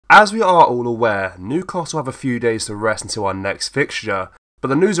As we are all aware, Newcastle have a few days to rest until our next fixture, but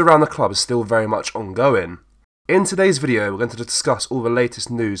the news around the club is still very much ongoing. In today's video, we're going to discuss all the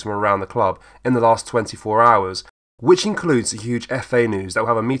latest news from around the club in the last 24 hours, which includes the huge FA news that will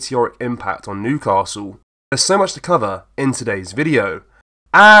have a meteoric impact on Newcastle. There's so much to cover in today's video.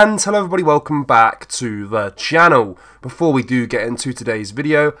 And hello everybody, welcome back to the channel. Before we do get into today's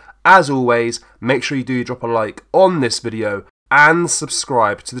video, as always, make sure you do drop a like on this video and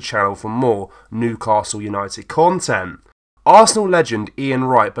subscribe to the channel for more Newcastle United content. Arsenal legend Ian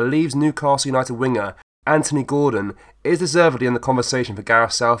Wright believes Newcastle United winger Anthony Gordon is deservedly in the conversation for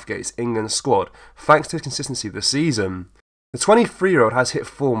Gareth Southgate's England squad thanks to his consistency this season. The 23-year-old has hit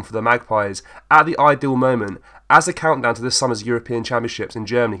form for the Magpies at the ideal moment as the countdown to this summer's European Championships in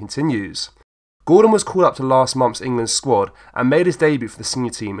Germany continues. Gordon was called up to last month's England squad and made his debut for the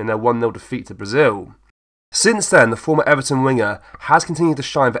senior team in their 1-0 defeat to Brazil. Since then, the former Everton winger has continued to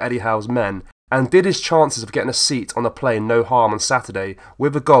shine for Eddie Howe's men and did his chances of getting a seat on the plane no harm on Saturday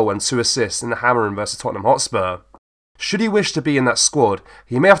with a goal and 2 assists in the hammering versus Tottenham Hotspur. Should he wish to be in that squad,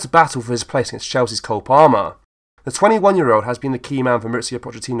 he may have to battle for his place against Chelsea's Cole Palmer. The 21-year-old has been the key man for Mauricio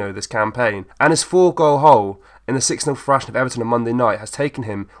Pochettino this campaign, and his 4-goal haul in the 6-0 thrashing of Everton on Monday night has taken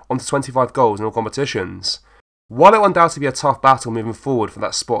him onto 25 goals in all competitions. While it will undoubtedly be a tough battle moving forward for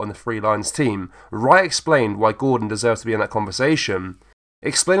that spot in the Three Lions team, Wright explained why Gordon deserves to be in that conversation.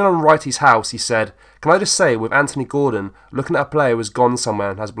 Explaining on Wrighty's house, he said, "Can I just say, with Anthony Gordon, looking at a player who has gone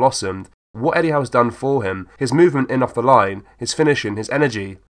somewhere and has blossomed, what Eddie Howe has done for him, his movement in off the line, his finishing, his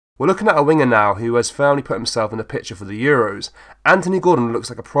energy. We're looking at a winger now who has firmly put himself in the picture for the Euros. Anthony Gordon looks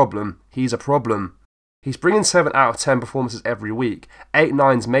like a problem. He's a problem. He's bringing 7 out of 10 performances every week, 8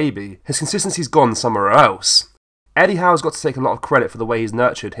 9s maybe. His consistency's gone somewhere else." Eddie Howe's got to take a lot of credit for the way he's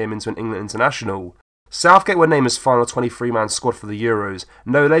nurtured him into an England international. Southgate will name his final 23-man squad for the Euros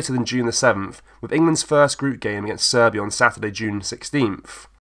no later than June the 7th, with England's first group game against Serbia on Saturday, June 16th.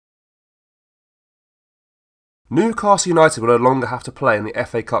 Newcastle United will no longer have to play in the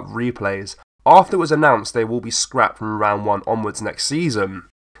FA Cup replays after it was announced they will be scrapped from round 1 onwards next season.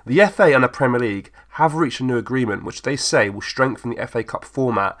 The FA and the Premier League have reached a new agreement which they say will strengthen the FA Cup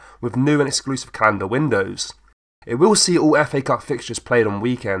format with new and exclusive calendar windows. It will see all FA Cup fixtures played on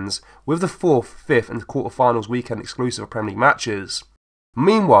weekends, with the 4th, 5th and quarter-finals weekend exclusive of Premier League matches.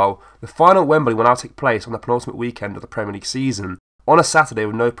 Meanwhile, the final at Wembley will now take place on the penultimate weekend of the Premier League season, on a Saturday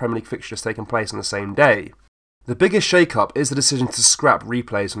with no Premier League fixtures taking place on the same day. The biggest shake-up is the decision to scrap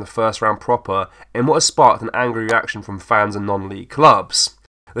replays from the first round proper in what has sparked an angry reaction from fans and non-league clubs.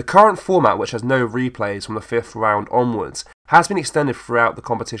 The current format, which has no replays from the 5th round onwards, has been extended throughout the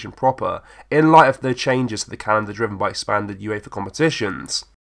competition proper, in light of the changes to the calendar driven by expanded UEFA competitions.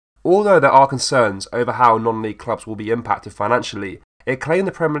 Although there are concerns over how non-league clubs will be impacted financially, it claimed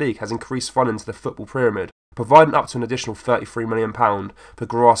the Premier League has increased funding to the football pyramid, providing up to an additional £33 million for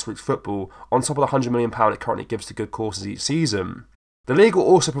grassroots football on top of the £100 million it currently gives to good causes each season. The league will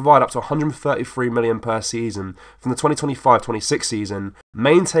also provide up to £133 million per season from the 2025-26 season,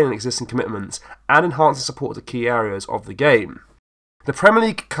 maintaining existing commitments and enhancing support to key areas of the game. The Premier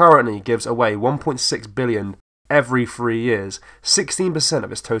League currently gives away £1.6 billion every 3 years, 16%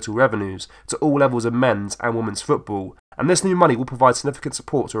 of its total revenues, to all levels of men's and women's football, and this new money will provide significant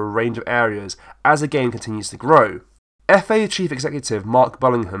support to a range of areas as the game continues to grow. FA Chief Executive Mark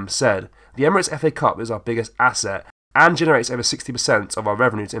Bullingham said, "The Emirates FA Cup is our biggest asset and generates over 60% of our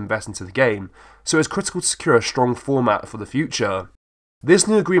revenue to invest into the game, so it's critical to secure a strong format for the future." This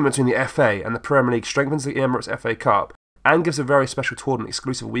new agreement between the FA and the Premier League strengthens the Emirates FA Cup and gives a very special tournament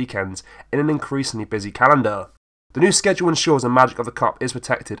exclusive weekends in an increasingly busy calendar. The new schedule ensures the magic of the Cup is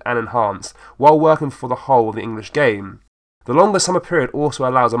protected and enhanced while working for the whole of the English game. The longer summer period also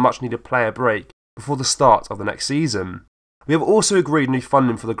allows a much needed player break before the start of the next season. We have also agreed new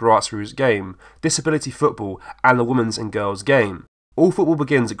funding for the grassroots game, disability football and the women's and girls game. All football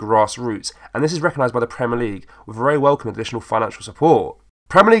begins at grassroots, and this is recognised by the Premier League with very welcome additional financial support.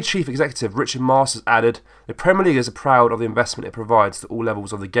 Premier League Chief Executive Richard Masters added, "The Premier League is proud of the investment it provides to all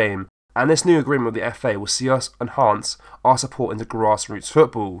levels of the game, and this new agreement with the FA will see us enhance our support into grassroots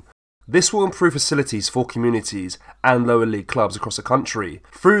football. This will improve facilities for communities and lower league clubs across the country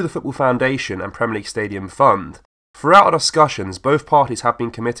through the Football Foundation and Premier League Stadium Fund." Throughout our discussions, both parties have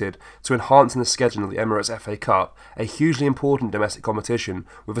been committed to enhancing the schedule of the Emirates FA Cup, a hugely important domestic competition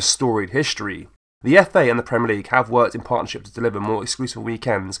with a storied history. The FA and the Premier League have worked in partnership to deliver more exclusive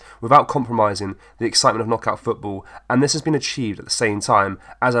weekends without compromising the excitement of knockout football, and this has been achieved at the same time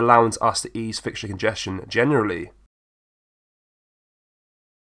as allowing us to ease fixture congestion generally.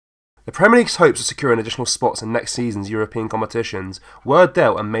 The Premier League's hopes of securing additional spots in next season's European competitions were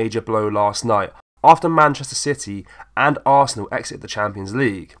dealt a major blow last night after Manchester City and Arsenal exited the Champions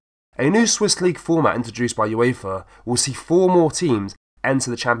League. A new Swiss League format introduced by UEFA will see 4 more teams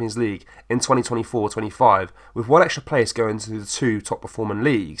enter the Champions League in 2024-25, with 1 extra place going to the 2 top performing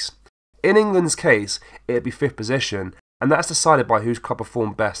leagues. In England's case, it would be 5th position, and that's decided by whose club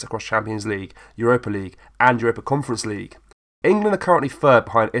performed best across Champions League, Europa League and Europa Conference League. England are currently 3rd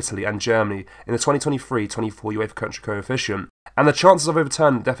behind Italy and Germany in the 2023-24 UEFA country coefficient, and the chances of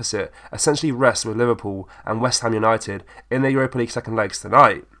overturning the deficit essentially rest with Liverpool and West Ham United in their Europa League second legs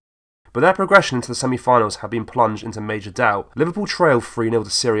tonight. But their progression into the semi-finals have been plunged into major doubt. Liverpool trailed 3-0 to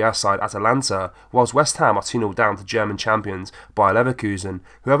Serie A side Atalanta, whilst West Ham are 2-0 down to German champions Bayer Leverkusen,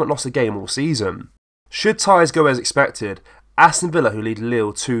 who haven't lost a game all season. Should ties go as expected, Aston Villa, who lead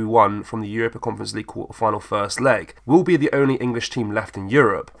Lille 2-1 from the Europa Conference League quarter-final first leg, will be the only English team left in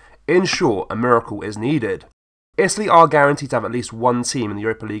Europe. In short, a miracle is needed. Italy are guaranteed to have at least 1 team in the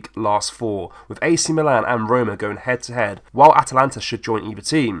Europa League last 4, with AC Milan and Roma going head-to-head, while Atalanta should join either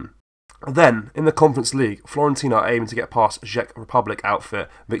team. Then, in the Conference League, Fiorentina are aiming to get past Czech Republic outfit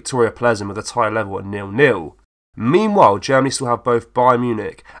Victoria Plzeň with a tie level at 0-0. Meanwhile, Germany still have both Bayern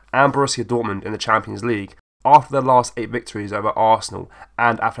Munich and Borussia Dortmund in the Champions League, after their last 8 victories over Arsenal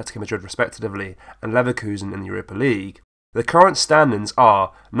and Atletico Madrid respectively, and Leverkusen in the Europa League. The current standings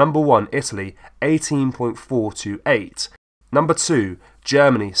are number 1 Italy 18.428, number 2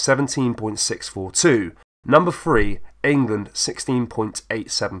 Germany 17.642, number 3 England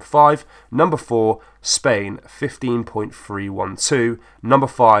 16.875, number 4 Spain 15.312, number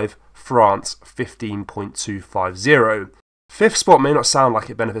 5 France 15.250. 5th spot may not sound like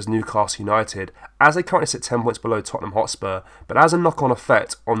it benefits Newcastle United, as they currently sit 10 points below Tottenham Hotspur, but has a knock-on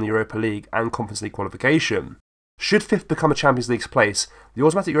effect on the Europa League and Conference League qualification. Should 5th become a Champions League's place, the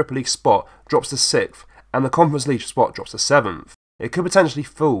automatic Europa League spot drops to 6th, and the Conference League spot drops to 7th. It could potentially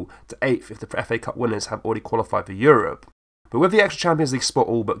fall to 8th if the FA Cup winners have already qualified for Europe. But with the extra Champions League spot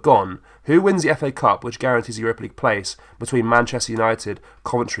all but gone, who wins the FA Cup, which guarantees the Europa League place between Manchester United,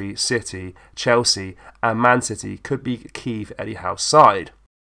 Coventry, City, Chelsea and Man City could be key for Eddie Howe's side.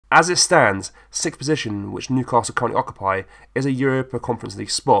 As it stands, 6th position, which Newcastle currently occupy, is a Europa Conference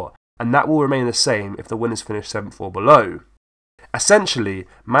League spot, and that will remain the same if the winners finish 7th or below. Essentially,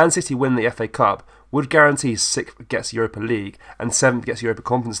 Man City win the FA Cup would guarantee 6th gets Europa League and 7th gets Europa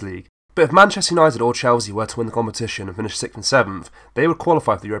Conference League. But if Manchester United or Chelsea were to win the competition and finish 6th and 7th, they would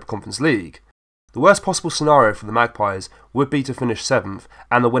qualify for the Europa Conference League. The worst possible scenario for the Magpies would be to finish 7th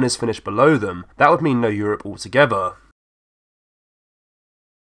and the winners finish below them. That would mean no Europe altogether.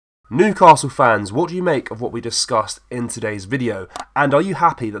 Newcastle fans, what do you make of what we discussed in today's video? And are you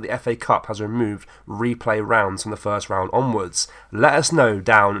happy that the FA Cup has removed replay rounds from the first round onwards? Let us know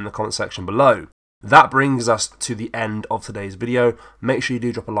down in the comment section below. That brings us to the end of today's video. Make sure you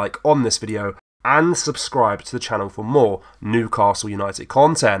do drop a like on this video and subscribe to the channel for more Newcastle United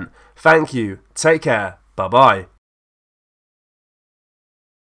content. Thank you, take care, bye bye.